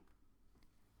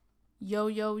Yo,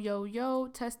 yo, yo, yo,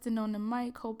 testing on the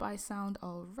mic. Hope I sound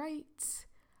all right.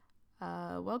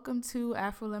 Welcome to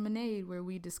Afro Lemonade, where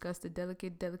we discuss the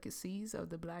delicate delicacies of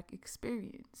the Black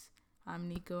experience. I'm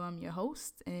Nico, I'm your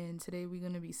host, and today we're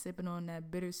going to be sipping on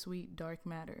that bittersweet dark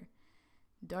matter.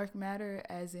 Dark matter,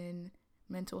 as in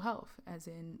mental health, as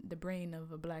in the brain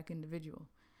of a Black individual.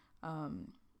 Um,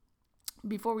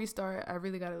 Before we start, I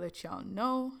really got to let y'all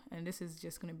know, and this is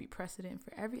just going to be precedent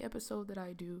for every episode that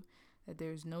I do, that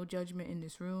there's no judgment in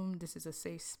this room. This is a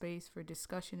safe space for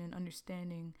discussion and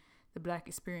understanding the Black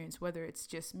experience, whether it's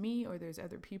just me or there's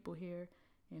other people here.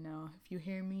 You know, if you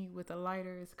hear me with a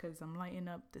lighter, it's because I'm lighting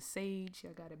up the sage.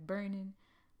 I got it burning.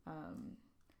 Um,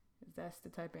 that's the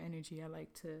type of energy I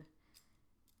like to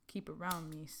keep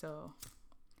around me. So,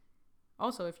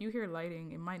 also, if you hear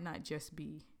lighting, it might not just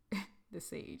be the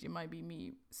sage. It might be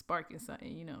me sparking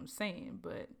something, you know what I'm saying?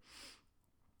 But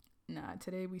nah,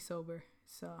 today we sober.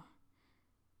 So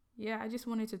yeah, I just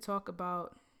wanted to talk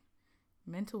about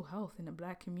mental health in the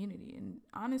Black community. And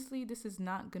honestly, this is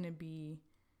not going to be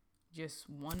just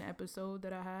one episode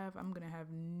that I have. I'm going to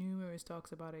have numerous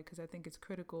talks about it because I think it's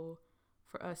critical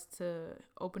for us to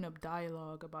open up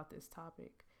dialogue about this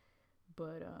topic.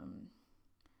 But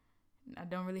I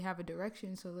don't really have a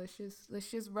direction, so let's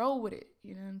just roll with it.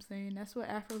 You know what I'm saying? That's what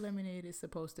Afro Lemonade is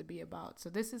supposed to be about. So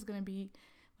this is gonna be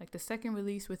like the second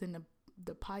release within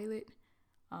the pilot,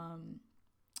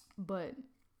 but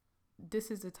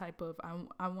this is the type of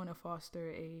I want to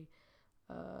foster a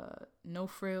no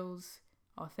frills,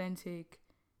 authentic,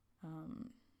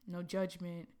 no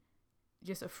judgment,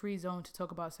 just a free zone to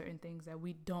talk about certain things that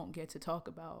we don't get to talk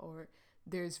about, or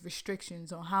there's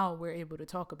restrictions on how we're able to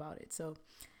talk about it. So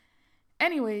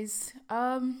anyways,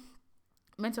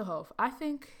 mental health. I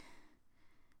think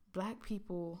Black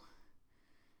people,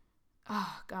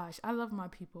 oh gosh, I love my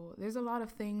people. There's a lot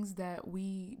of things that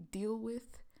we deal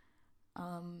with,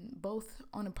 both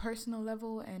on a personal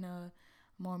level and a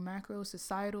more macro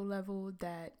societal level,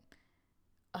 that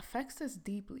affects us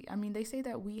deeply. I mean, they say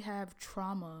that we have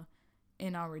trauma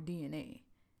in our DNA.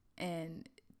 And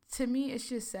to me, it's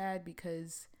just sad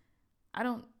because I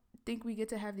don't think we get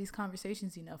to have these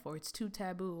conversations enough, or it's too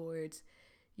taboo, or it's,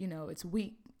 you know, it's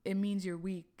weak. It means you're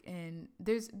weak. And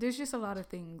there's just a lot of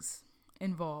things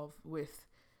involved with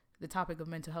the topic of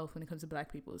mental health when it comes to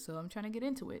Black people. So I'm trying to get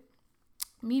into it.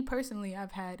 Me personally,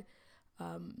 I've had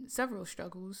several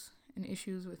struggles and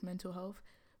issues with mental health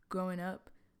growing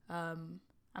up.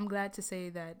 I'm glad to say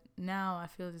that now I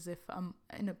feel as if I'm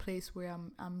in a place where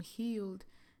I'm healed,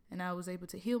 and I was able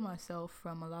to heal myself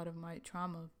from a lot of my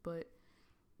trauma. But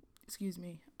excuse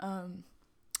me,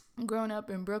 growing up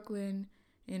in Brooklyn,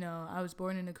 you know, I was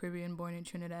born in the Caribbean, born in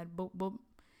Trinidad,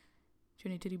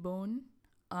 Trinity Bone.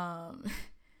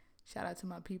 Shout out to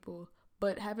my people.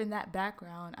 But having that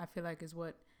background, I feel like, is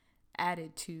what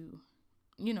added to,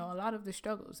 you know, a lot of the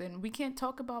struggles. And we can't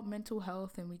talk about mental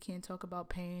health and we can't talk about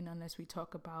pain unless we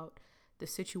talk about the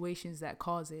situations that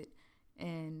cause it.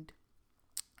 And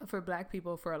for Black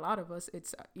people, for a lot of us,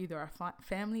 it's either our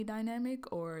family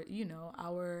dynamic or, you know,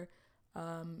 our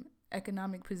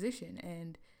economic position.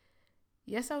 And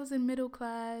yes, I was in middle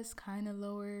class, kind of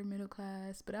lower middle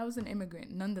class, but I was an immigrant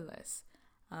nonetheless.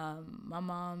 My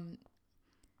mom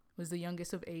was the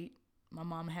youngest of 8. My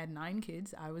mom had 9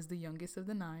 kids. I was the youngest of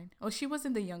the 9. Oh, she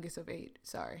wasn't the youngest of 8.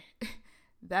 Sorry.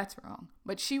 That's wrong.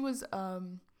 But she was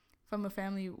from a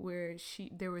family where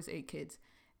there was 8 kids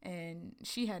and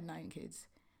she had 9 kids.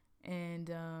 And,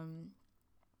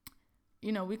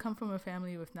 you know, we come from a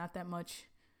family with not that much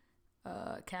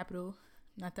capital,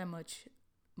 not that much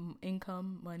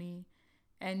income, money.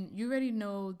 And you already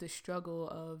know the struggle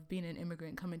of being an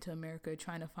immigrant coming to America,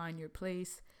 trying to find your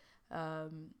place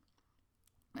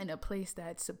in a place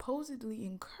that supposedly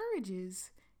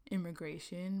encourages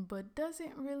immigration, but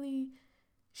doesn't really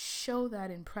show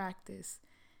that in practice.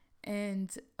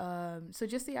 And so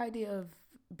just the idea of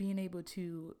being able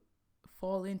to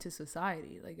fall into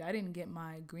society, like I didn't get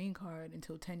my green card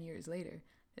until 10 years later.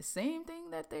 The same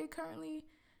thing that they currently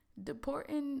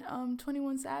deporting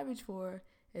 21 Savage for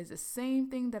is the same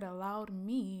thing that allowed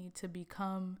me to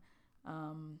become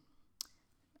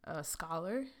a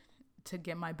scholar, to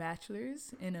get my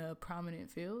bachelor's in a prominent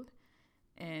field,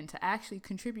 and to actually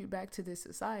contribute back to this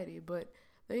society. But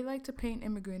they like to paint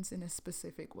immigrants in a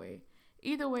specific way.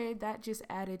 Either way, that just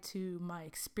added to my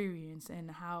experience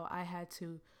and how I had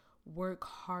to work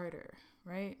harder,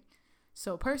 right?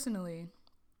 So personally,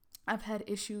 I've had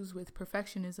issues with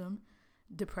perfectionism,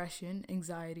 depression,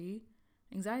 anxiety.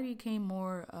 Anxiety came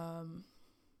more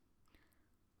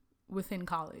within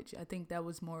college. I think that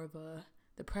was more of a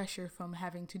the pressure from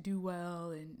having to do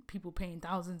well and people paying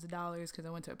thousands of dollars, because I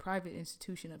went to a private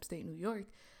institution upstate New York,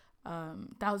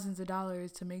 thousands of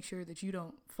dollars to make sure that you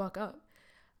don't fuck up.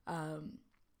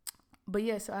 But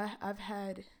yeah, so I've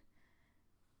had,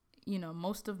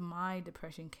 most of my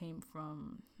depression came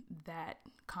from that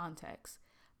context.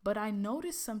 But I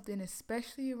noticed something,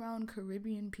 especially around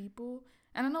Caribbean people,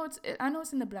 and I know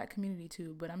it's in the Black community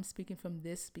too, but I'm speaking from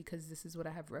this because this is what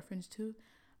I have reference to.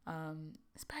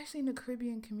 Especially in the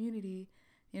Caribbean community,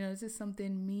 this is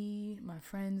something my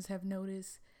friends have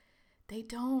noticed. They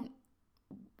don't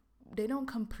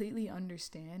completely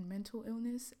understand mental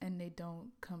illness, and they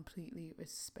don't completely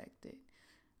respect it.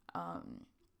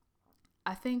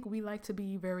 I think we like to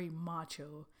be very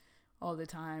macho all the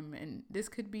time, and this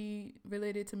could be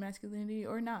related to masculinity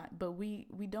or not, but we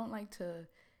don't like to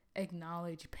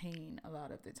acknowledge pain a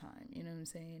lot of the time. You know what I'm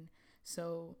saying?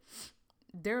 So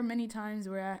there are many times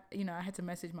where I had to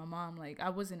message my mom, like I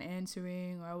wasn't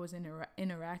answering, or I wasn't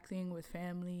interacting with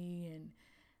family, and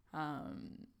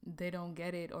they don't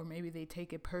get it, or maybe they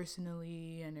take it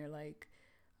personally and they're like,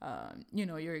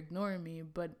 you're ignoring me.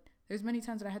 But there's many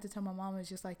times that I had to tell my mom, it's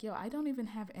just like, yo, I don't even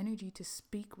have energy to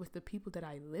speak with the people that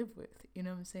I live with. You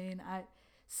know what I'm saying? I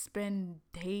spend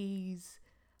days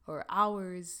or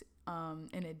hours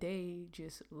in a day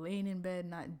just laying in bed,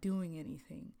 not doing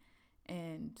anything.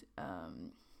 And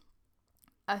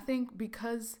I think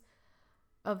because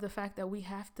of the fact that we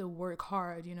have to work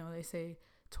hard, they say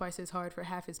twice as hard for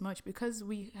half as much. Because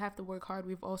we have to work hard,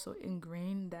 we've also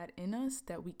ingrained that in us,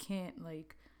 that we can't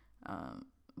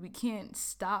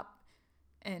stop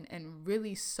and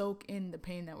really soak in the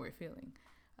pain that we're feeling.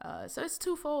 So it's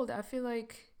twofold. I feel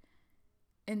like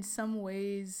in some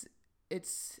ways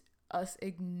it's us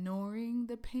ignoring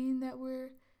the pain that we're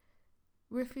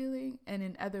feeling, and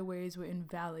in other ways we're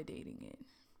invalidating it.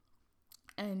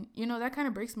 And that kind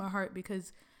of breaks my heart,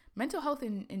 because mental health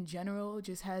in general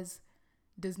just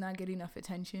does not get enough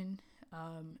attention,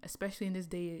 especially in this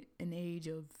day and age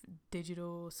of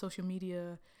digital social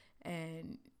media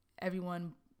and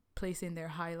everyone placing their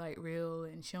highlight reel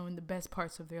and showing the best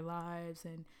parts of their lives.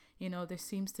 And there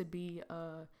seems to be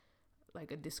a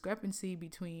discrepancy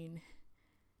between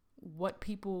what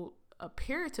people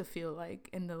appear to feel like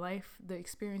in the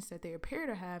experience that they appear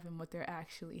to have, and what they're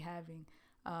actually having.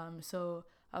 So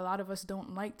a lot of us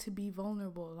don't like to be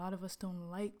vulnerable. A lot of us don't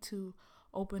like to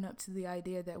open up to the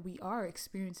idea that we are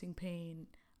experiencing pain.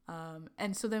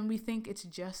 And so then we think it's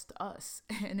just us.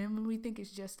 And then when we think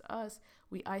it's just us,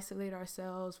 we isolate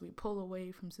ourselves, we pull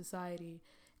away from society.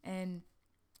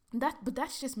 But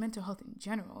that's just mental health in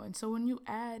general. And so when you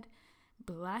add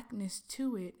Blackness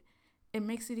to it, it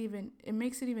makes it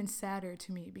even sadder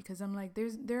to me, because I'm like,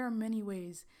 there are many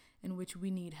ways in which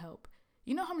we need help.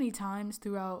 You know how many times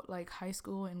throughout high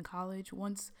school and college,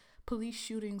 once police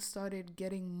shootings started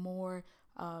getting more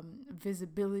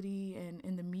visibility and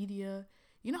in the media,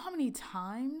 you know how many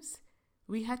times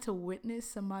we had to witness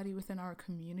somebody within our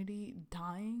community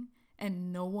dying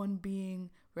and no one being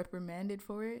reprimanded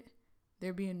for it?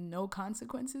 There being no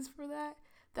consequences for that?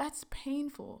 That's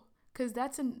painful, because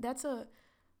that's a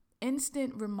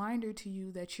instant reminder to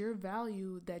you that your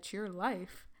value, that your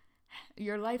life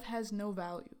has no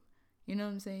value. You know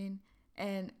what I'm saying?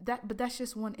 But that's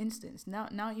just one instance. Now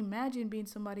imagine being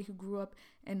somebody who grew up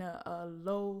in a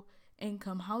low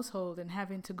income household and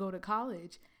having to go to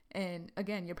college, and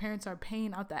again, your parents are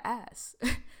paying out the ass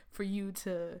for you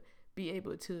to be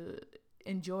able to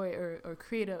enjoy or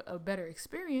create a better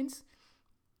experience.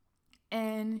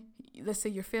 And let's say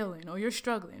you're failing, or you're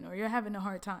struggling, or you're having a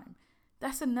hard time.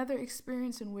 That's another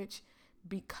experience in which,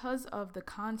 because of the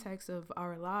context of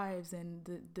our lives and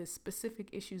the specific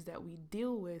issues that we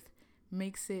deal with,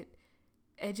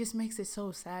 it just makes it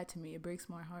so sad to me. It breaks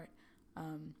my heart.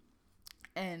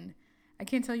 And I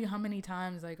can't tell you how many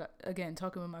times, again,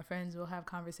 talking with my friends, we'll have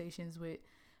conversations with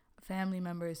family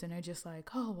members, and they're just like,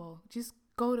 oh, well, just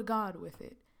go to God with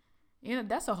it.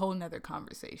 That's a whole nother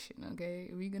conversation.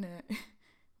 Okay. We're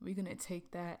going to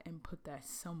take that and put that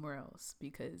somewhere else,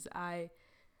 because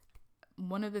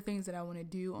one of the things that I want to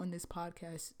do on this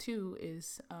podcast too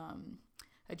is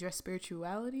address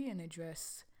spirituality, and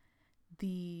address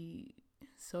the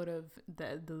sort of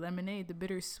the lemonade, the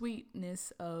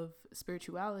bittersweetness of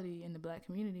spirituality in the Black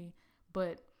community.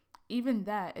 But even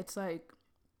that, it's like,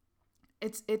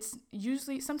 it's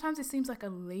usually, sometimes it seems like a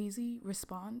lazy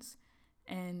response,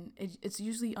 and it's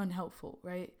usually unhelpful,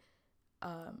 right?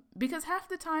 Because half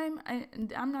the time,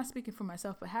 and I'm not speaking for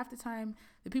myself, but half the time,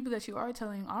 the people that you are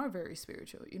telling are very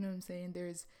spiritual. You know what I'm saying?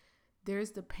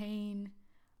 There's the pain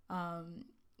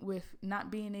with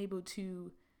not being able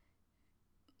to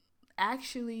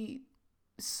actually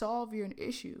solve your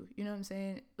issue. You know what I'm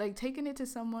saying? Like taking it to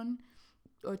someone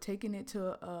or taking it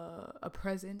to a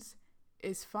presence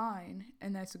is fine,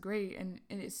 and that's great, and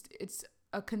it's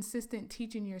a consistent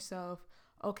teaching yourself,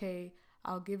 okay,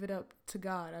 I'll give it up to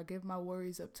God. I'll give my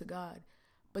worries up to God.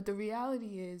 But the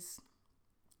reality is,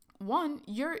 one,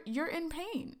 you're in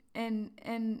pain, and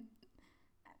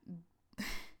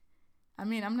I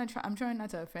mean, I'm trying not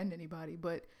to offend anybody,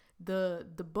 but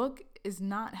the book is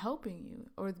not helping you,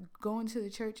 or going to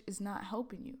the church is not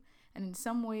helping you. And in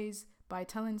some ways, by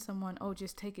telling someone, oh,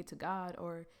 just take it to God,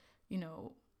 or, you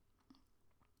know,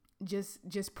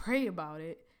 just pray about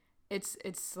it,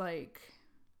 it's like,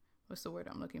 what's the word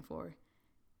I'm looking for?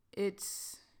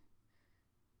 It's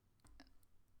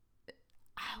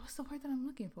what's the word that I'm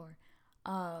looking for?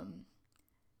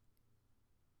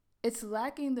 It's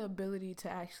lacking the ability to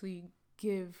actually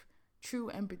give true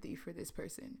empathy for this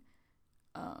person.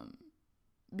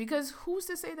 Because who's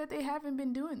to say that they haven't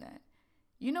been doing that?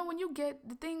 You know, when you get,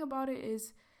 the thing about it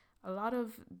is, a lot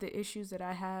of the issues that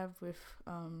I have with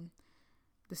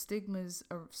the stigmas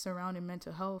surrounding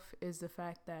mental health is the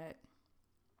fact that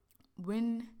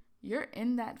when you're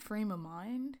in that frame of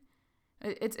mind,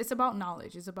 it's about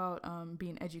knowledge. It's about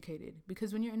being educated.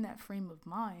 Because when you're in that frame of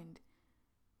mind,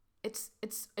 it's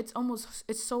almost,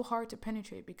 it's so hard to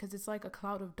penetrate, because it's like a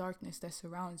cloud of darkness that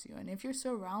surrounds you. And if you're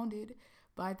surrounded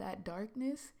by that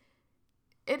darkness,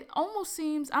 it almost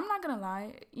seems, I'm not gonna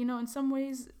lie, you know, in some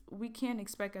ways we can't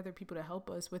expect other people to help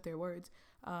us with their words.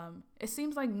 It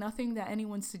seems like nothing that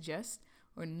anyone suggests,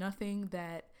 or nothing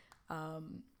that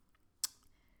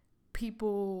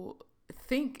people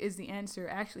think is the answer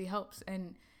actually helps.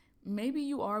 And maybe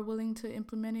you are willing to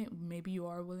implement it, maybe you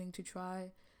are willing to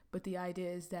try, but the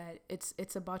idea is that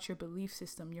it's about your belief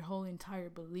system. Your whole entire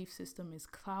belief system is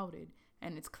clouded,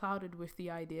 and it's clouded with the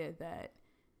idea that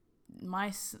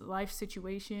my life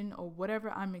situation or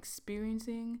whatever I'm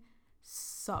experiencing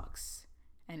sucks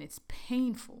and it's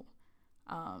painful.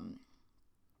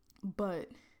 But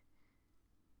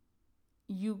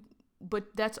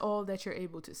that's all that you're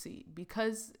able to see,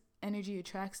 because energy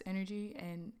attracts energy,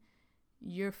 and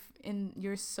you're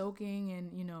soaking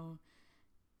and, you know,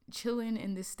 chilling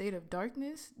in this state of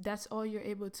darkness. That's all you're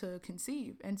able to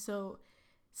conceive. And so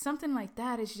something like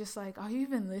that is just like, are you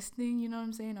even listening? You know what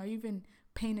I'm saying? Are you even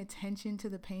paying attention to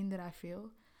the pain that I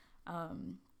feel?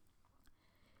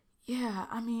 Yeah,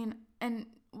 I mean, and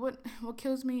what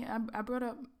kills me, I brought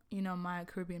up, you know, my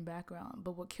Caribbean background,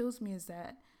 but what kills me is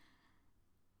that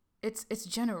it's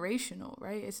generational,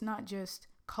 right? It's not just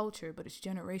culture, but it's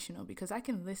generational, because I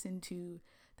can listen to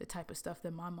the type of stuff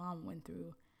that my mom went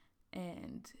through,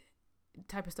 and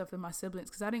type of stuff that my siblings,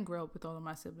 because I didn't grow up with all of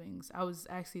my siblings. I was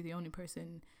actually the only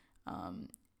person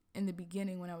in the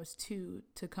beginning, when I was 2,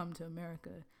 to come to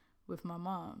America with my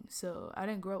mom. So I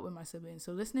didn't grow up with my siblings.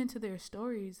 So listening to their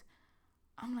stories,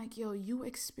 I'm like, yo, you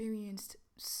experienced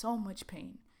so much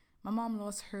pain. My mom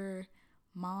lost her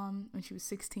mom when she was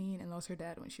 16 and lost her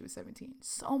dad when she was 17.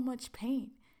 So much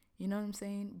pain. You know what I'm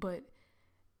saying? But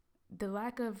the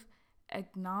lack of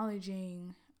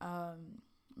acknowledging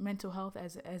mental health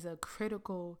as a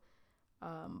critical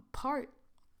part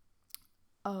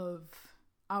of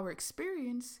our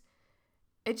experience,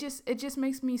 it just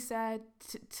makes me sad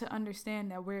to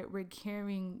understand that we're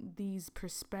carrying these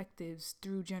perspectives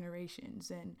through generations.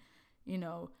 And, you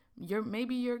know,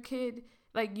 maybe your kid,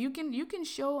 like, you can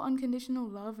show unconditional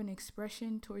love and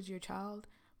expression towards your child,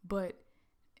 but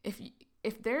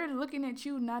if they're looking at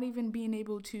you not even being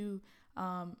able to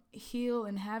heal,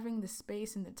 and having the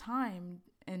space and the time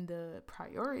and the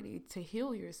priority to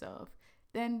heal yourself,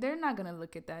 then they're not going to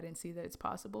look at that and see that it's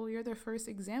possible. You're their first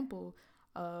example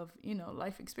of, you know,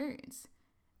 life experience.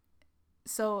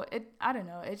 So I don't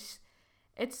know, it's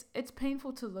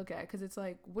painful to look at, because it's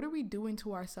like, what are we doing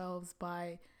to ourselves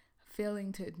by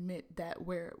failing to admit that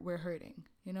we're hurting?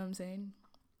 You know what I'm saying?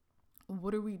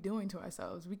 What are we doing to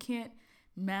ourselves? We can't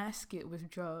mask it with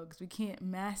drugs. We can't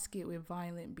mask it with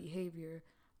violent behavior,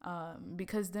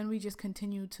 because then we just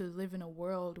continue to live in a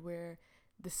world where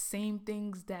the same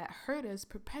things that hurt us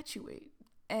perpetuate.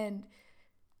 And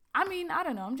I mean, I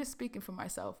don't know, I'm just speaking for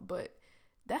myself, but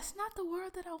that's not the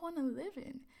world that I want to live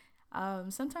in.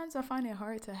 Sometimes I find it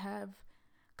hard to have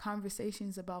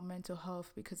conversations about mental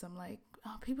health, because I'm like,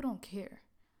 oh, people don't care.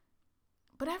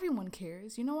 But everyone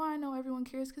cares. You know why I know everyone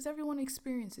cares? Because everyone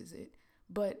experiences it.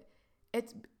 But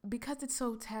it's because it's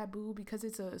so taboo, because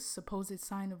it's a supposed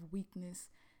sign of weakness,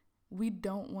 we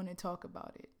don't want to talk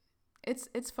about it.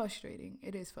 It's frustrating.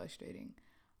 It is frustrating.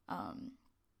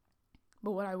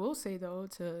 But what I will say, though,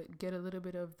 to get a little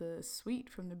bit of the sweet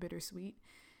from the bittersweet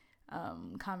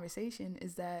conversation,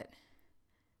 is that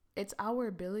it's our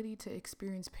ability to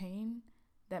experience pain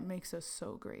that makes us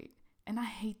so great. And I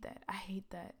hate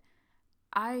that.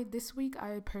 This week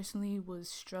I personally was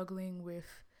struggling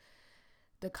with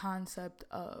the concept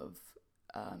of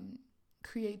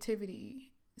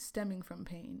creativity stemming from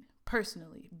pain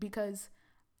personally, because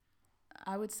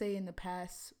I would say in the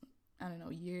past, I don't know,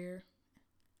 year,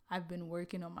 I've been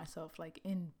working on myself like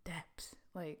in depth.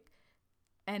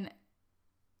 And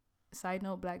side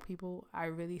note, Black people, I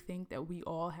really think that we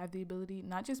all have the ability,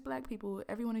 not just Black people,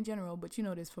 everyone in general, but you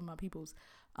know this from my peoples.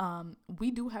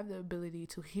 We do have the ability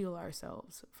to heal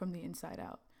ourselves from the inside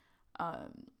out.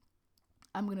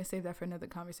 I'm going to save that for another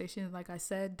conversation. Like I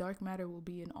said, dark matter will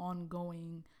be an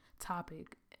ongoing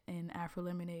topic in Afro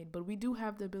Lemonade, but we do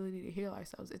have the ability to heal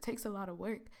ourselves. It takes a lot of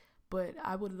work, but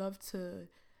I would love to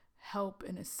help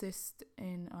and assist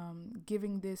in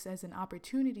giving this as an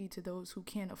opportunity to those who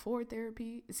can't afford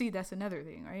therapy. See, that's another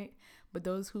thing, right? But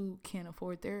those who can't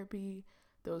afford therapy,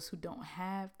 those who don't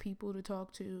have people to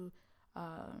talk to,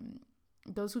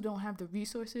 those who don't have the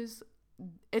resources,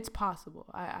 it's possible.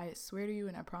 I swear to you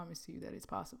and I promise to you that it's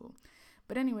possible.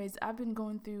 But anyways, I've been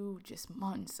going through just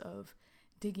months of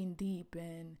digging deep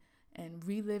and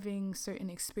reliving certain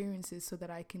experiences so that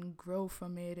I can grow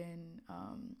from it and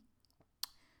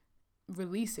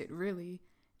release it, really.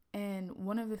 And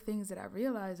one of the things that I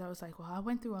realized, I was like, well, I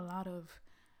went through a lot of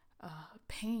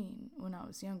pain when I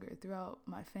was younger, throughout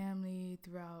my family,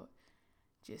 throughout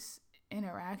just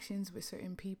interactions with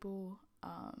certain people.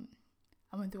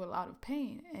 I went through a lot of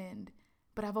pain,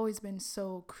 but I've always been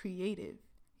so creative,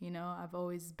 you know. I've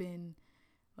always been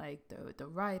like the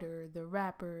writer, the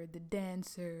rapper, the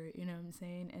dancer, you know what I'm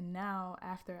saying? And now,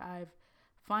 after I've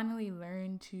finally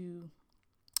learned to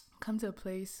come to a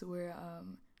place where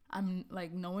I'm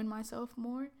like knowing myself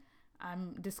more,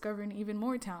 I'm discovering even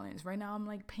more talents. Right now I'm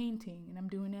like painting and I'm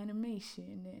doing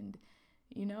animation and,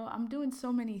 you know, I'm doing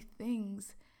so many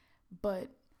things. But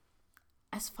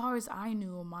as far as I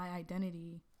knew, my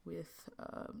identity with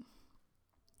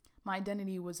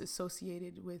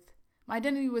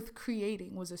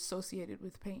creating was associated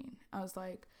with pain. I was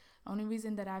like, the only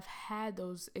reason that I've had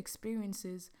those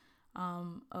experiences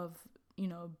of, you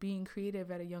know, being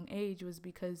creative at a young age was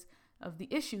because of the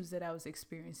issues that I was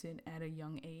experiencing at a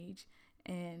young age,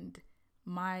 and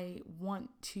my want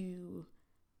to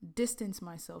distance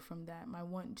myself from that, my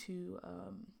want to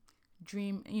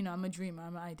dream, you know, I'm a dreamer,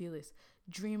 I'm an idealist,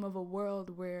 dream of a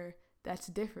world where that's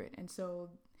different. And so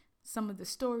some of the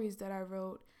stories that I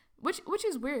wrote, which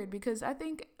is weird because I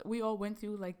think we all went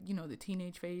through, like, you know, the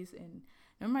teenage phase, and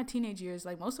in my teenage years,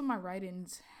 like, most of my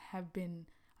writings have been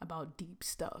about deep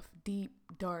stuff, deep,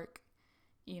 dark,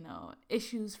 you know,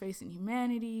 issues facing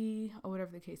humanity or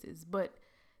whatever the case is. But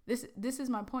this is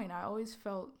my point. I always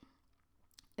felt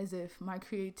as if my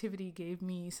creativity gave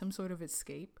me some sort of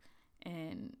escape,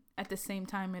 and at the same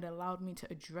time it allowed me to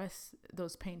address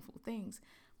those painful things.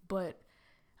 But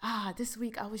this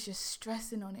week I was just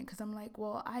stressing on it because I'm like,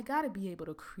 well, I gotta be able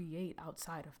to create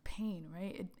outside of pain,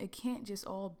 right? It can't just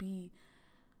all be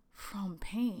from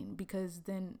pain, because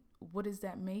then what does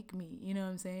that make me? You know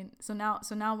what I'm saying? So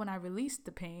now when I release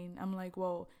the pain, I'm like,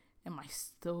 well, am I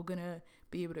still gonna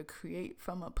be able to create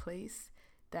from a place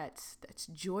that's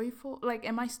joyful? Like,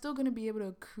 am I still gonna be able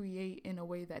to create in a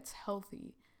way that's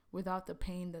healthy without the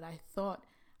pain that I thought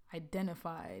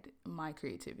identified my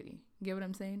creativity? Get what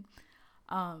I'm saying?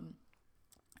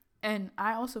 And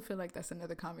I also feel like that's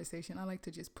another conversation. I like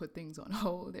to just put things on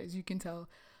hold, as you can tell.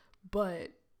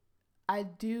 But I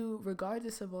do,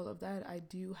 regardless of all of that, I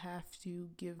do have to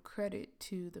give credit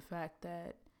to the fact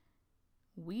that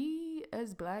we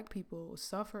as Black people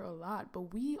suffer a lot,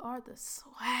 but we are the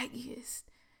swaggiest.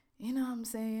 You know what I'm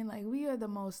saying? Like, we are the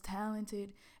most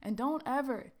talented. And don't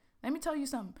ever, let me tell you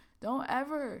something. Don't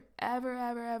ever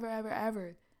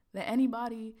let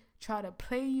anybody try to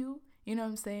play you. You know what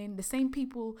I'm saying? The same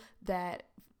people that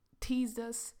teased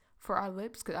us for our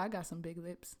lips, because I got some big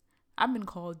lips. I've been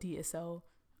called DSL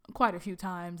quite a few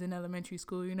times in elementary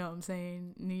school. You know what I'm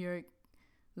saying? New York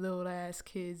little ass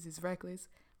kids is reckless.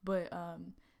 But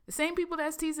the same people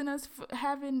that's teasing us for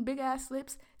having big ass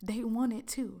lips, they want it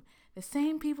too. The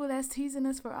same people that's teasing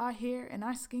us for our hair and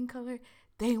our skin color,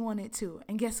 they want it too.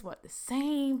 And guess what? The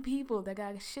same people that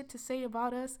got shit to say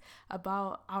about us,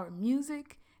 about our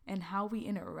music and how we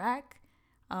interact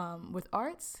with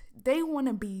arts, they want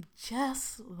to be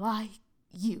just like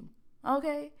you.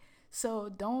 Okay? So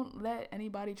don't let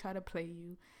anybody try to play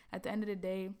you. At the end of the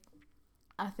day,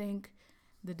 I think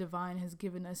the divine has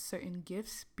given us certain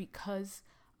gifts because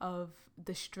of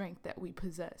the strength that we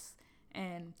possess.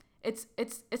 And it's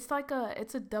like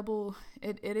it's a double,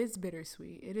 it is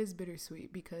bittersweet. It is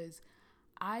bittersweet because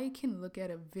I can look at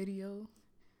a video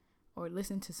or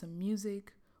listen to some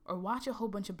music or watch a whole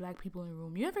bunch of black people in a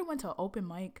room. You ever went to an open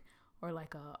mic or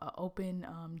like a open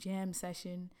jam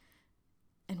session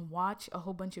and watch a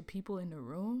whole bunch of people in the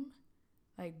room?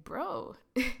 Like, bro,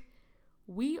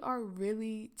 we are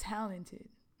really talented.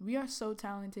 We are so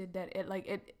talented that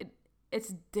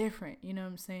it's different. You know what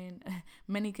I'm saying?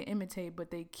 Many can imitate,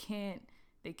 but they can't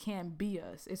be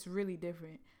us. It's really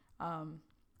different.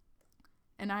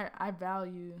 And I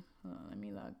value, let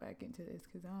me log back into this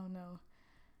because I don't know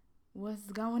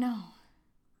what's going on.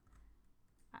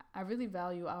 I really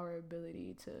value our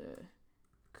ability to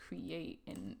create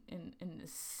in the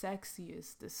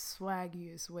sexiest, the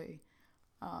swaggiest way.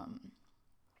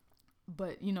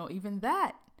 But you know, even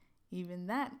that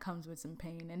comes with some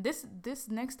pain. And this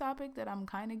next topic that I'm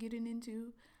kind of getting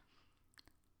into,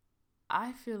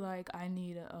 I feel like I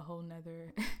need a whole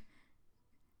nother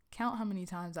count how many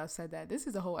times I've said that. This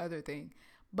is a whole other thing.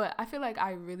 But I feel like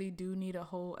I really do need a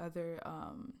whole other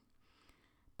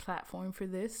platform for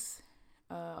this,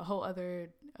 a whole other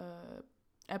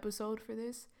episode for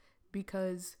this,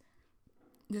 because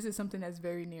this is something that's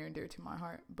very near and dear to my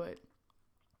heart. But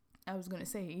I was going to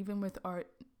say, even with art,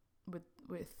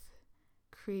 with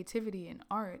creativity and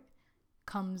art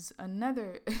comes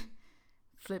another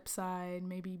flip side,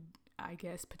 maybe, I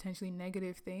guess, potentially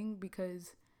negative thing,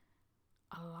 because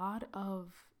a lot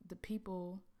of the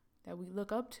people that we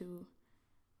look up to,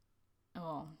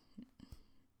 well,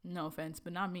 no offense,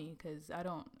 but not me, because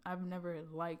I've never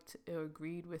liked or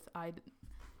agreed with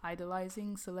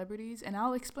idolizing celebrities, and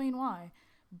I'll explain why.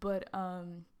 But a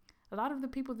lot of the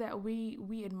people that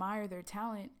we admire their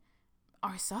talent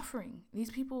are suffering.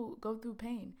 These people go through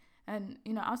pain. And,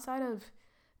 you know, outside of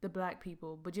the black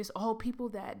people, but just all people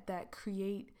that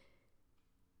create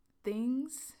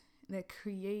things, that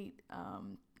create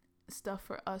stuff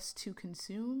for us to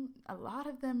consume, a lot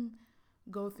of them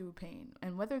go through pain.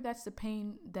 And whether that's the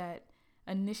pain that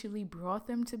initially brought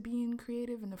them to being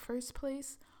creative in the first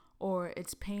place, or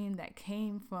it's pain that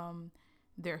came from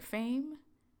their fame,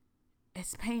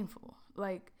 it's painful.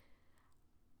 Like,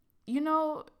 you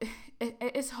know,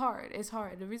 it's hard. It's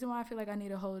hard. The reason why I feel like I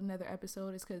need a whole another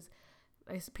episode is because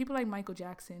people like Michael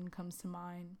Jackson comes to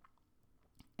mind,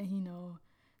 and, you know,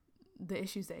 the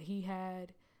issues that he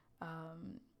had.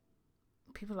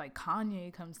 People like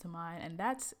Kanye comes to mind, and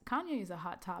Kanye is a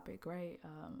hot topic, right?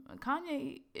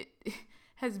 Kanye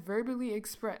has verbally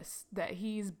expressed that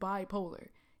he's bipolar.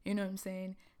 You know what I'm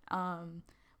saying?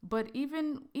 But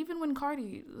even when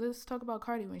Cardi, let's talk about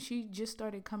Cardi, when she just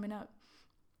started coming up,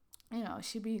 you know,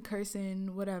 she be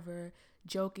cursing, whatever,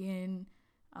 joking,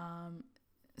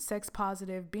 sex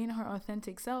positive, being her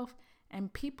authentic self,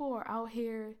 and people are out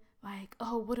here like,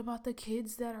 oh, what about the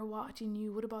kids that are watching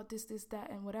you? What about this, that,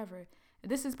 and whatever?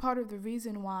 This is part of the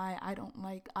reason why I don't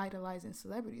like idolizing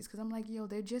celebrities, because I'm like, yo,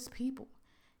 they're just people.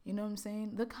 You know what I'm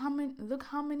saying? Look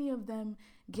how many of them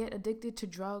get addicted to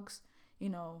drugs, you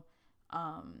know,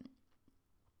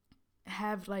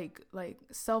 have like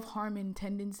self-harming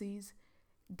tendencies.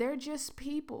 They're just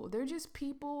people. They're just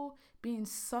people being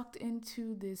sucked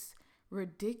into this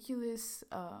ridiculous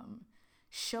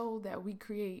show that we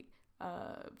create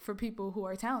for people who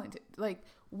are talented. Like,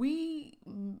 we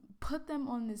put them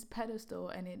on this pedestal,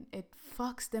 and it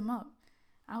fucks them up.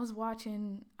 I was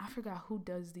watching, I forgot who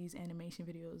does these animation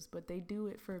videos, but they do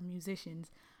it for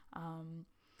musicians.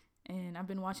 And I've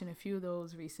been watching a few of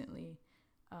those recently.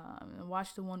 I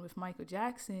watched the one with Michael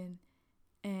Jackson,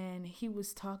 and he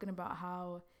was talking about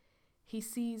how he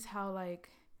sees how, like,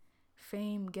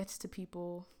 fame gets to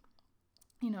people.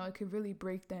 You know, it could really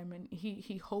break them, and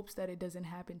he hopes that it doesn't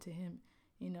happen to him,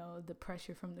 you know, the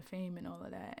pressure from the fame and all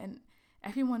of that. And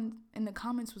everyone in the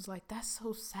comments was like, that's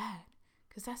so sad,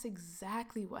 because that's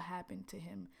exactly what happened to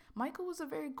him. Michael was a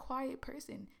very quiet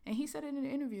person, and he said it in an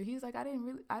interview. He's like, I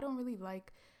don't really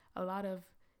like a lot of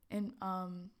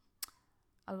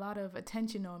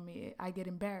attention on me. I get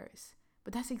embarrassed.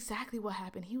 But that's exactly what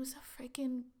happened. He was a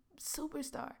freaking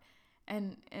superstar.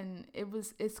 And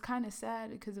it's kind of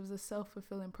sad because it was a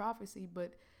self-fulfilling prophecy,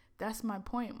 but that's my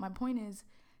point. My point is,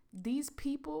 these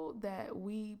people that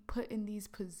we put in these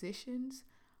positions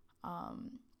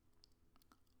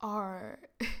are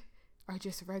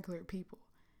just regular people.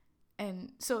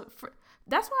 And so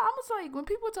that's why I was like, when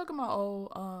people are talking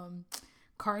about,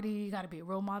 Cardi, you gotta be a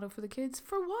role model for the kids.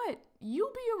 For what?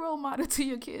 You be a role model to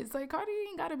your kids. Like, Cardi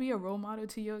ain't gotta be a role model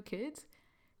to your kids.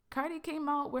 Cardi came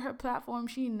out with her platform.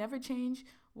 She never changed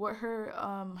what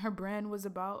her brand was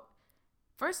about.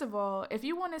 First of all, if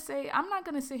you want to say, I'm not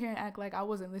going to sit here and act like I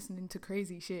wasn't listening to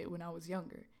crazy shit when I was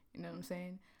younger. You know what I'm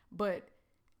saying? But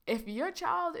if your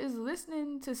child is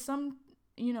listening to some,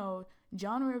 you know,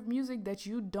 genre of music that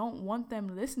you don't want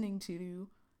them listening to you,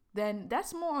 then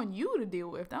that's more on you to deal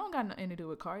with. That don't got nothing to do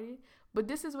with Cardi. But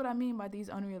this is what I mean by these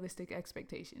unrealistic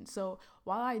expectations. So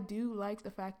while I do like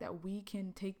the fact that we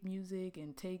can take music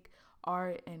and take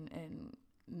art and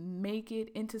make it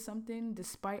into something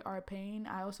despite our pain,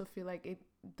 I also feel like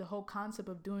the whole concept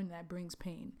of doing that brings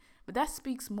pain. But that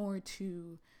speaks more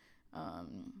to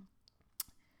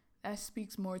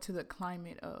the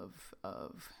climate of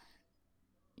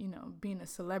being a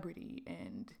celebrity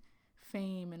and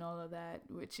fame and all of that,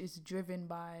 which is driven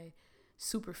by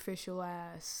superficial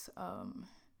ass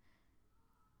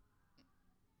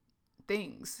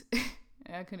things.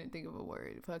 I couldn't think of a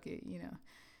word. Fuck it,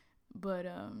 But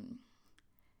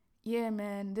yeah,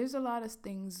 man, there's a lot of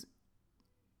things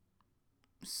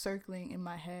circling in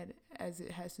my head as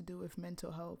it has to do with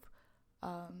mental health.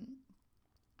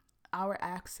 Our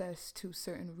access to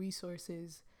certain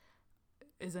resources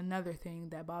is another thing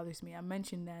that bothers me. I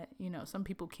mentioned that, some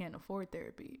people can't afford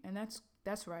therapy, and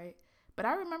that's right. But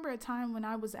I remember a time when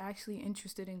I was actually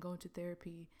interested in going to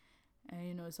therapy,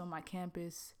 and, it's on my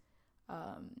campus.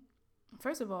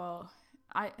 First of all,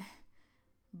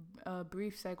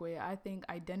 brief segue, I think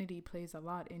identity plays a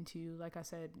lot into, like I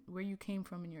said, where you came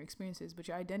from and your experiences, but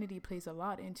your identity plays a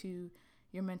lot into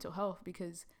your mental health,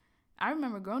 because I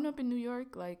remember growing up in New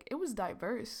York, like, it was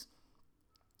diverse.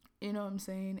 You know what I'm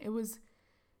saying? It was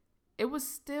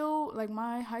still, like,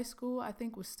 my high school, I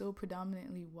think, was still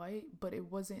predominantly white, but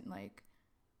it wasn't, like,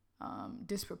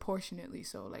 disproportionately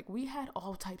so. Like, we had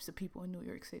all types of people in New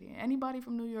York City. Anybody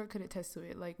from New York could attest to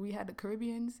it. Like, we had the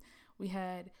Caribbeans, we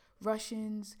had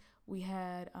Russians, we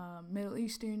had Middle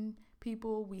Eastern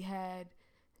people, we had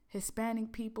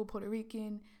Hispanic people, Puerto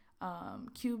Rican,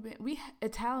 Cuban,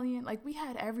 Italian, like, we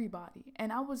had everybody.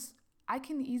 And I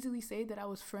can easily say that I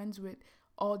was friends with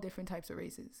all different types of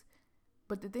races.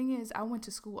 But the thing is, I went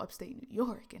to school upstate New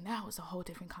York, and that was a whole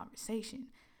different conversation.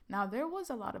 Now, there was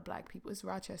a lot of black people. It's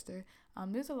Rochester.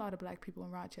 There's a lot of black people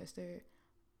in Rochester,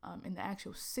 in the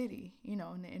actual city, in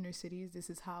the inner cities. This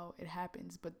is how it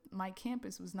happens. But my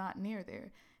campus was not near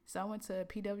there. So I went to a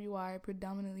PWI,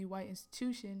 predominantly white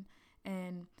institution,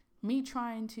 and me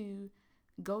trying to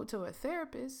go to a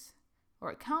therapist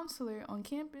or a counselor on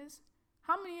campus,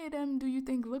 how many of them do you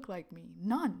think look like me?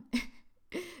 None.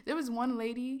 There was one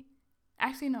lady.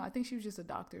 Actually, no, I think she was just a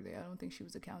doctor there. I don't think she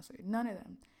was a counselor. None of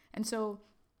them. And so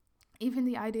even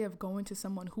the idea of going to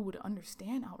someone who would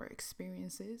understand our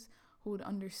experiences, who would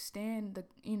understand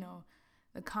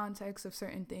the context of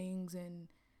certain things, and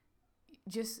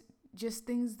just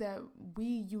things that we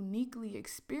uniquely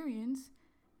experience,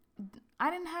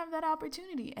 I didn't have that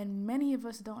opportunity, and many of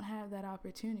us don't have that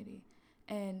opportunity.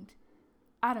 And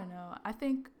I don't know, I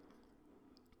think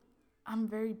I'm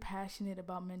very passionate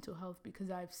about mental health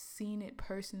because I've seen it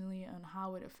personally on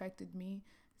how it affected me.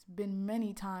 It's been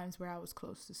many times where I was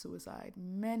close to suicide,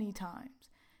 many times,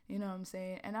 you know what I'm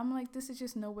saying? And I'm like, this is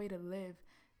just no way to live.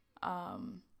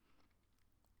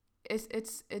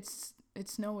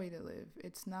 It's no way to live.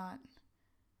 It's not,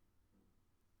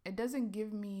 it doesn't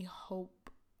give me hope,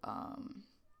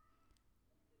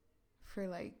 for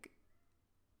like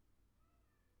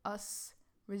us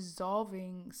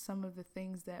resolving some of the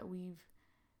things that we've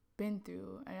been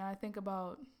through. And I think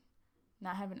about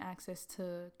not having access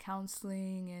to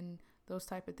counseling and those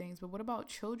type of things. But what about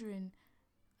children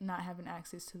not having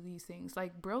access to these things?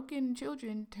 Like, broken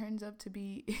children turns up to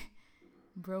be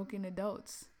broken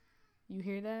adults. You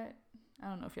hear that? I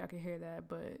don't know if y'all can hear that,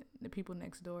 but the people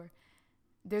next door,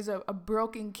 there's a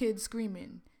broken kid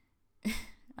screaming.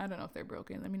 I don't know if they're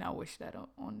broken. Let me not wish that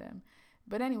on them.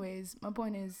 But anyways, my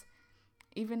point is,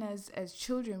 even as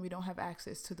children, we don't have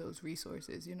access to those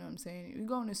resources. You know what I'm saying? We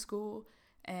go into school,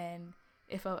 and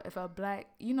if a black,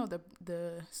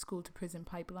 the school to prison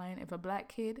pipeline, if a black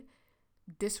kid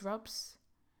disrupts,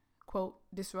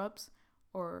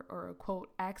 or quote,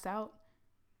 acts out,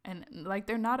 and like,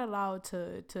 they're not allowed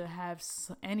to have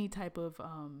any type of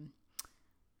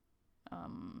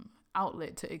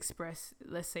outlet to express,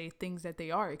 let's say, things that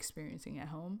they are experiencing at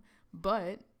home.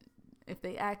 But if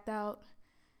they act out,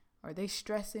 or they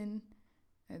stressing,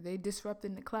 and they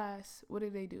disrupting the class, what do?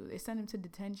 They send them to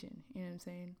detention. You know what I'm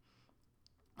saying?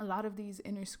 A lot of these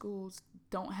inner schools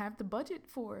don't have the budget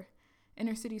for,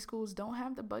 inner city schools don't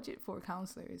have the budget for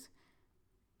counselors.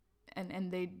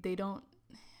 And they don't,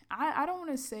 I don't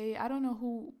want to say, I don't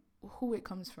know who it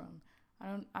comes from.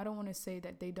 I don't want to say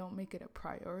that they don't make it a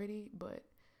priority, but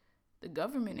the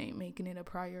government ain't making it a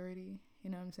priority.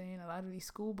 You know what I'm saying? A lot of these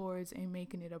school boards ain't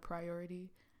making it a priority.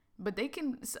 But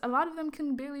a lot of them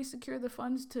can barely secure the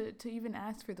funds to even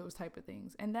ask for those type of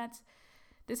things. And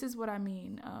this is what I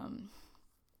mean.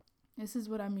 This is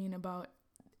what I mean about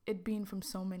it being from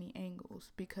so many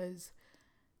angles, because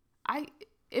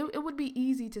it would be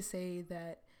easy to say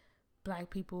that Black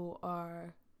people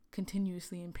are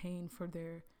continuously in pain for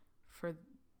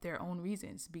their own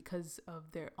reasons, because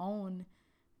of their own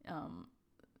um,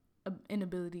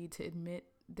 inability to admit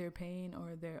their pain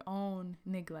or their own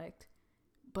neglect.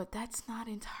 But that's not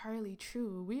entirely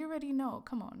true. We already know.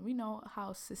 Come on, we know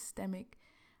how systemic,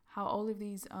 how all of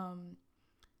these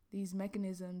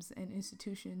mechanisms and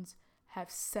institutions have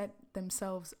set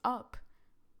themselves up,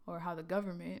 or how the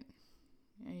government,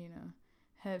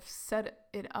 have set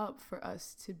it up for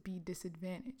us to be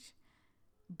disadvantaged.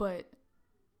 But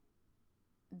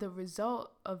the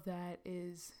result of that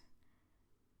is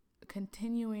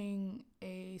continuing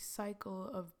a cycle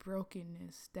of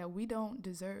brokenness that we don't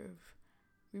deserve.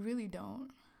 We really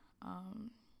don't.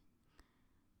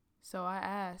 So I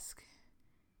ask,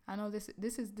 I know this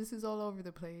is all over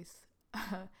the place.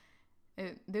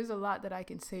 There's a lot that I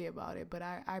can say about it, but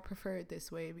I prefer it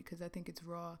this way because I think it's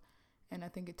raw, and I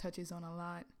think it touches on a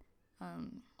lot.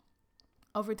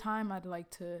 Over time, I'd like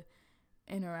to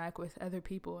interact with other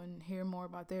people and hear more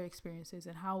about their experiences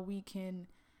and how we can,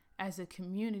 as a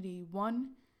community,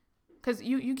 because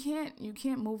you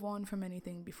can't move on from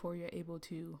anything before you're able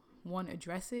to, one,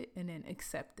 address it and then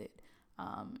accept it.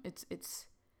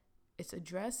 It's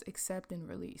address, accept, and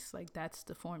release. Like, that's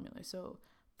the formula. So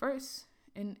first,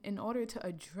 in order to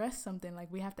address something,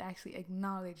 like, we have to actually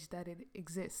acknowledge that it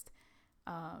exists.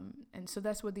 And so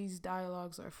that's what these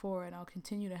dialogues are for. And I'll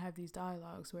continue to have these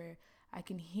dialogues where I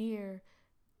can hear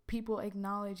people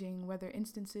acknowledging whether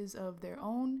instances of their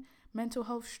own mental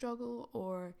health struggle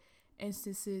or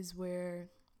instances where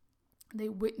they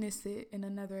witness it in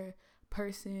another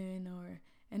person or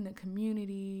in the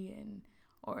community,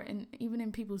 or even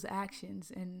in people's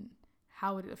actions, and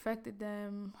how it affected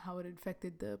them, how it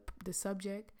affected the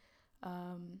subject.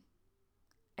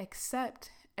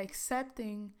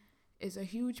 Accepting is a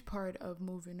huge part of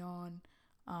moving on.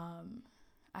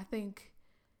 I think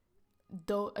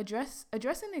though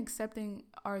addressing and accepting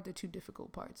are the two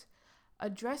difficult parts.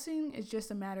 Addressing is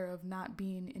just a matter of not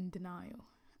being in denial.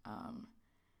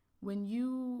 When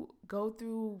you go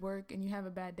through work and you have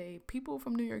a bad day, people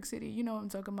from New York City, you know what I'm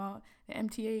talking about, the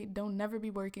MTA don't never be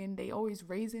working. They always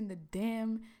raising the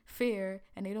damn fare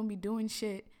and they don't be doing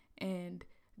shit. And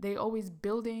they always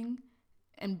building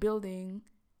and building.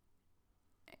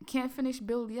 Can't finish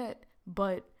build yet,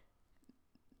 but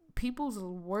people's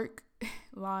work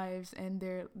lives and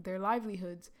their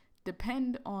livelihoods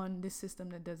depend on this system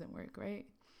that doesn't work, right?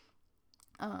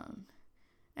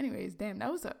 Anyways, damn,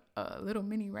 that was a little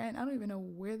mini rant. I don't even know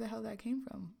where the hell that came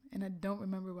from, and I don't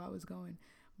remember where I was going.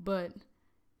 But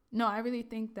no, I really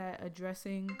think that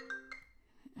addressing...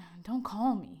 Don't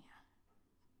call me.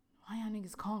 Why y'all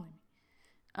niggas calling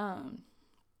me?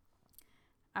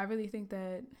 I really think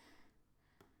that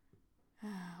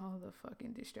all the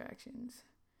fucking distractions.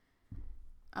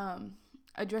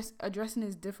 Addressing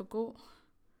is difficult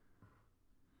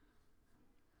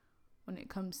when it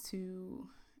comes to...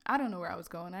 I don't know where I was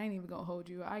going. I ain't even gonna hold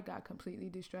you. I got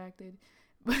completely distracted.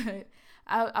 But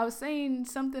I was saying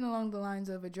something along the lines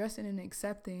of addressing and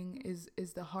accepting is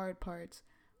the hard parts.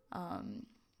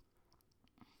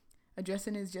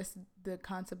 Addressing is just the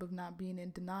concept of not being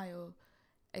in denial.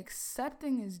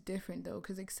 Accepting is different though,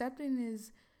 because accepting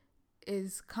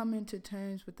is coming to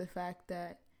terms with the fact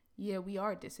that, yeah, we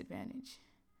are disadvantaged.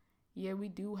 Yeah, we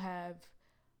do have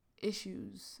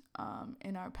issues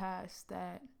in our past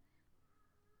that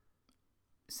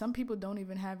some people don't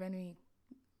even have any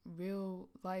real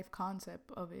life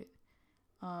concept of it.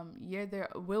 Yeah, there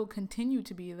will continue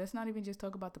to be. Let's not even just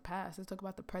talk about the past. Let's talk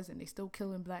about the present. They still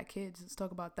killing Black kids. Let's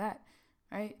talk about that,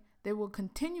 right? There will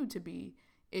continue to be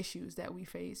issues that we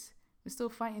face. We're still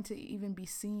fighting to even be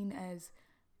seen as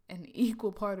an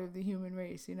equal part of the human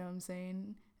race. You know what I'm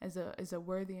saying? As a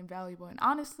worthy and valuable. And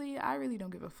honestly, I really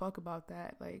don't give a fuck about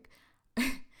that. Like,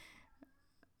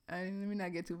 let me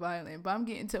not get too violent, but I'm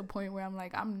getting to a point where I'm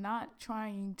like, I'm not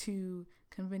trying to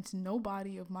convince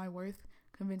nobody of my worth,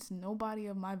 convince nobody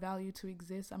of my value to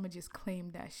exist. I'm gonna just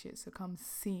claim that shit. So come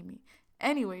see me.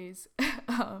 Anyways,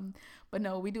 but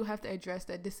no, we do have to address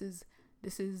that this is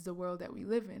the world that we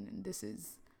live in, and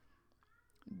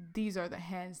these are the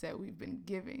hands that we've been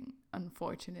giving,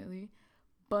 unfortunately.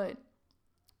 But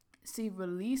see,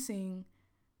 releasing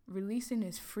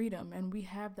is freedom, and we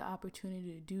have the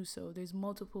opportunity to do so. There's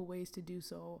multiple ways to do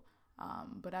so,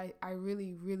 but I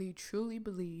really, really, truly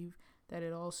believe that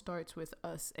it all starts with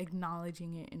us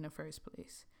acknowledging it in the first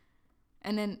place.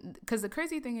 And then, because the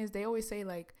crazy thing is, they always say,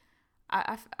 like,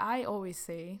 I always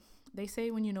say, they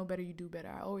say when you know better, you do better.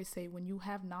 I always say, when you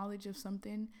have knowledge of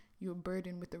something, you're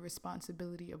burdened with the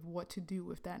responsibility of what to do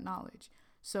with that knowledge.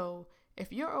 So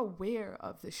if you're aware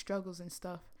of the struggles and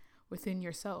stuff within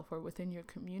yourself or within your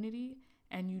community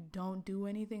and you don't do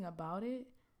anything about it,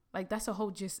 like that's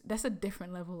a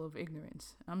different level of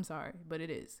ignorance. I'm sorry, but it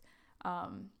is.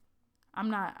 I'm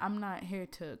not here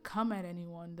to come at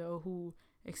anyone though who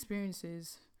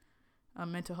experiences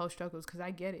mental health struggles, because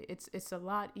I get it. It's a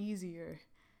lot easier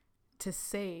to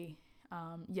say,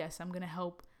 yes, I'm gonna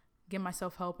get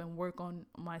myself help and work on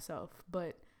myself.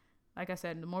 But like I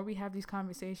said, the more we have these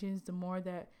conversations, the more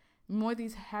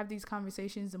these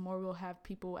conversations, the more we'll have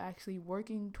people actually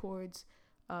working towards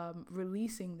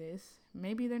releasing this.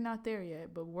 Maybe they're not there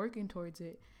yet, but working towards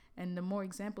it. And the more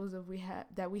examples we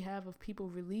have of people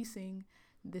releasing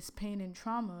this pain and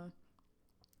trauma,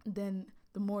 then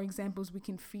the more examples we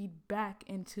can feed back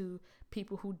into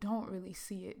people who don't really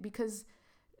see it. Because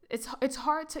it's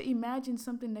hard to imagine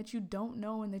something that you don't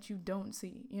know and that you don't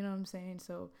see. You know what I'm saying?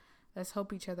 So let's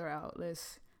help each other out.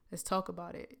 Let's talk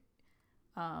about it.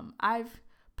 I've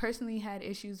personally had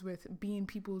issues with being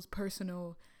people's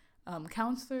personal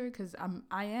counselor, because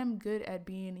I am good at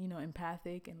being,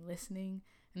 empathic and listening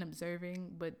and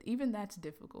observing, but even that's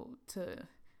difficult to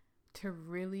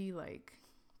really like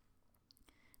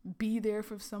be there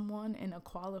for someone in a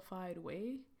qualified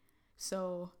way.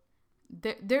 So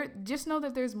there just know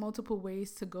that there's multiple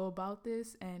ways to go about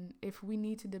this, and if we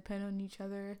need to depend on each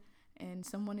other and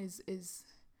someone is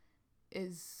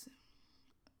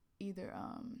either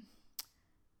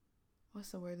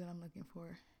what's the word that I'm looking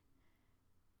for?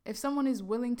 If someone is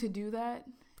willing to do that,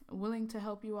 willing to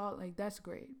help you out, like that's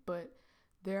great. But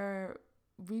there are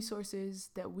resources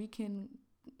that we can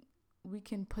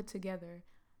put together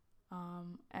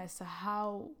as to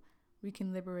how we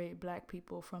can liberate Black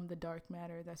people from the dark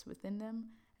matter that's within them,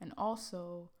 and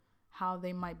also how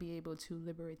they might be able to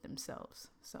liberate themselves.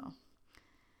 So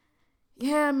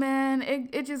yeah, man,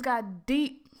 it just got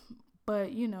deep,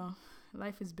 but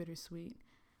life is bittersweet.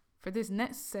 For this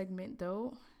next segment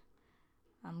though,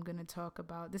 I'm going to talk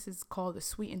about, this is called the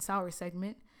sweet and sour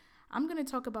segment. I'm going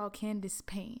to talk about Candace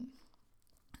Payne.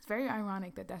 It's very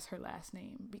ironic that that's her last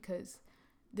name, because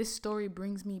this story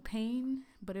brings me pain,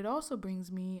 but it also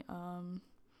brings me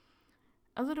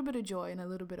a little bit of joy and a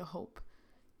little bit of hope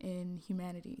in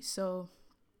humanity. So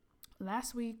the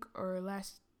last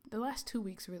 2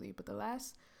 weeks really, but the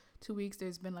last 2 weeks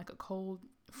there's been like a cold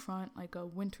front, like a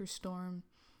winter storm,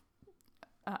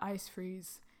 ice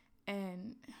freeze,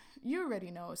 and you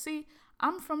already know. See,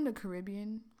 I'm from the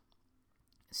Caribbean,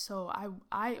 so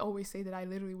I always say that I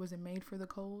literally wasn't made for the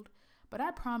cold. But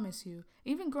I promise you,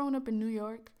 even growing up in New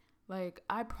York, like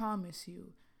I promise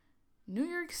you, New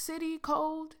York City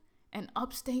cold and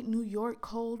upstate New York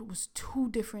cold was two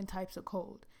different types of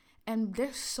cold. And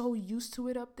they're so used to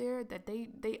it up there that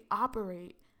they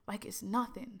operate like it's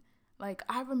nothing. Like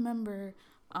I remember,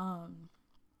 I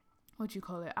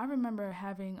remember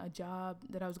having a job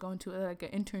that I was going to, like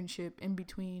an internship in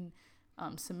between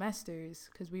semesters,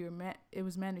 because it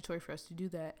was mandatory for us to do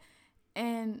that.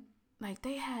 And like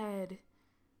they had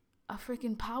a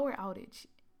freaking power outage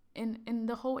in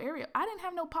the whole area. I didn't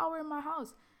have no power in my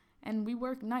house, and we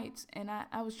worked nights, and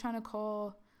I was trying to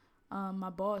call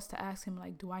my boss to ask him,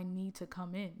 like, do I need to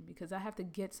come in? Because I have to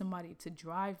get somebody to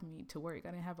drive me to work. I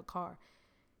didn't have a car.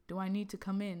 Do I need to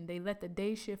come in? They let the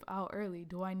day shift out early.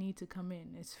 Do I need to come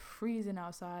in? It's freezing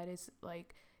outside. It's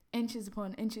like inches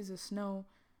upon inches of snow.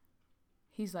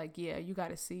 He's like, yeah, you got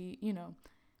to see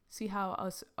how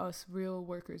us real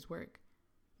workers work,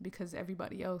 because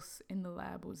everybody else in the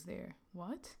lab was there.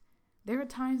 What? There are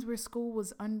times where school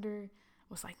was like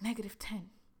 -10,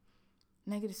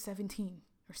 -17,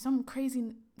 or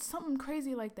something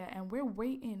crazy like that. And we're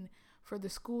waiting for the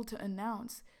school to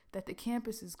announce that the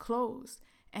campus is closed.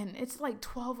 And it's like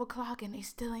 12 o'clock and they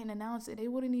still ain't announced it. They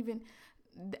wouldn't even,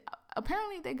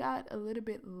 apparently they got a little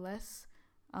bit less,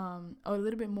 or a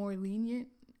little bit more lenient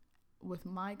with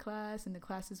my class and the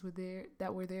classes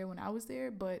that were there when I was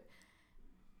there. But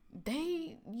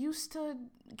they used to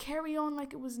carry on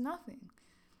like it was nothing.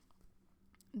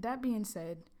 That being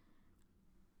said,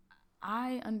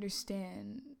 I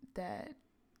understand that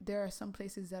there are some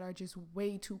places that are just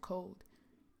way too cold.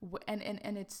 And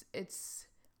it's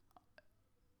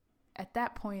at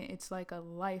that point, it's like a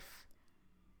life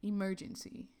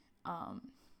emergency.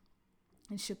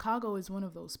 And Chicago is one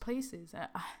of those places.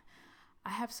 I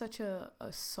have such a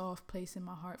soft place in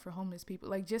my heart for homeless people.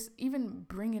 Like, just even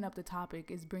bringing up the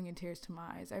topic is bringing tears to my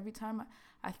eyes. Every time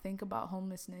I think about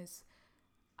homelessness,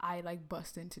 I like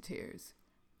bust into tears.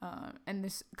 And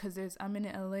this, because I'm in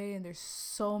LA and there's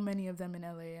so many of them in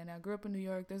LA, and I grew up in New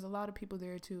York. There's a lot of people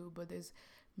there too, but there's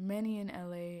many in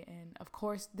LA, and of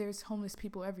course there's homeless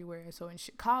people everywhere. So in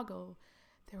Chicago,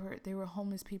 there were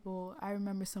homeless people. I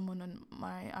remember someone on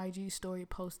my IG story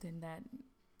posting that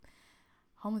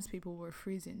homeless people were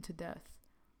freezing to death.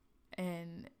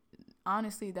 And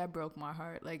honestly, that broke my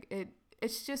heart. Like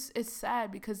it's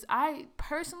sad because I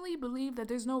personally believe that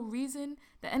there's no reason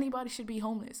that anybody should be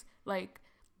homeless. Like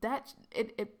that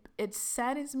it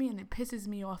saddens me and it pisses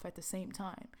me off at the same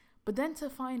time. But then to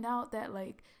find out that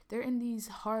like they're in these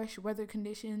harsh weather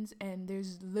conditions and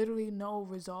there's literally no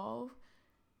resolve,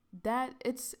 that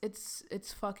it's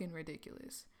fucking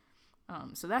ridiculous.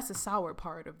 So that's the sour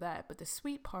part of that. But the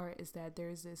sweet part is that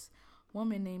there's this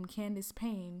woman named Candace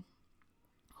Payne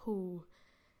who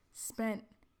spent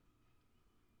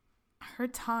her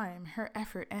time, her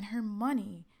effort, and her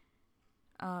money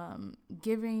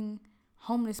giving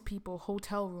homeless people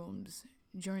hotel rooms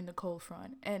during the cold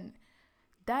front. And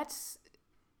that's,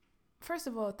 first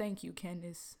of all, thank you,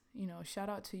 Candace. You know, shout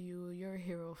out to you. You're a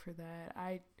hero for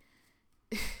that.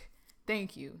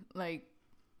 Thank you. Like,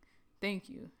 thank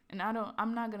you. And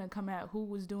I'm not going to come at who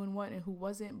was doing what and who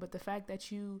wasn't, but the fact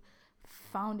that you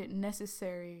found it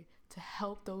necessary to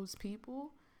help those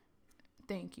people,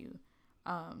 thank you.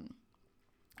 And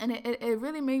it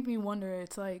really made me wonder.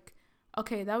 It's like,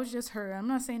 okay, that was just her. I'm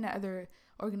not saying that other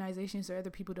organizations or other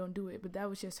people don't do it, but that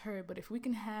was just her. But if we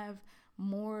can have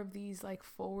more of these like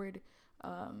forward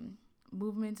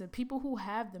movements and people who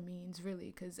have the means,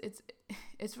 really, because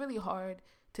it's really hard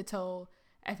to tell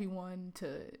everyone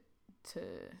to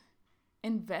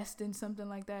invest in something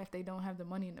like that if they don't have the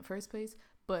money in the first place.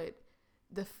 But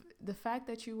the fact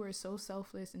that you were so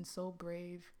selfless and so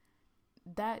brave,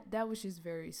 that was just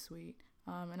very sweet.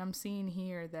 And I'm seeing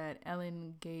here that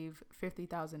Ellen gave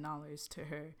 $50,000 to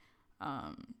her.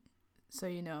 So,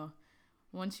 you know,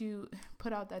 once you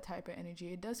put out that type of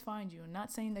energy, it does find you. I'm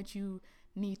not saying that you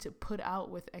need to put out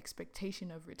with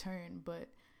expectation of return, but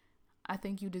I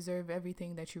think you deserve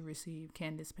everything that you receive,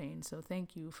 Candace Payne. So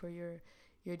thank you for your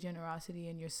generosity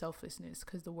and your selflessness,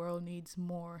 because the world needs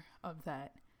more of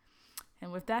that.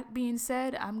 And with that being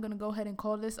said, I'm going to go ahead and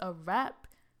call this a wrap.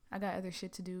 I got other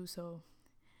shit to do, so,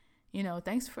 you know,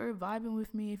 thanks for vibing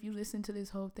with me. If you listen to this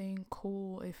whole thing,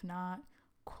 cool. If not,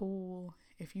 cool.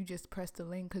 If you just pressed the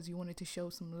link because you wanted to show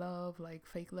some love, like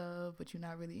fake love, but you're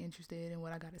not really interested in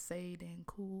what I got to say, then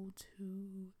cool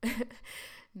too.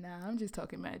 Nah, I'm just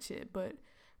talking mad shit. But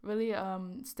really,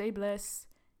 stay blessed.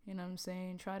 You know what I'm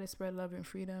saying? Try to spread love and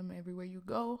freedom everywhere you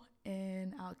go.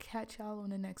 And I'll catch y'all on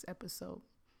the next episode.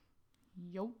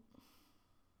 Yo.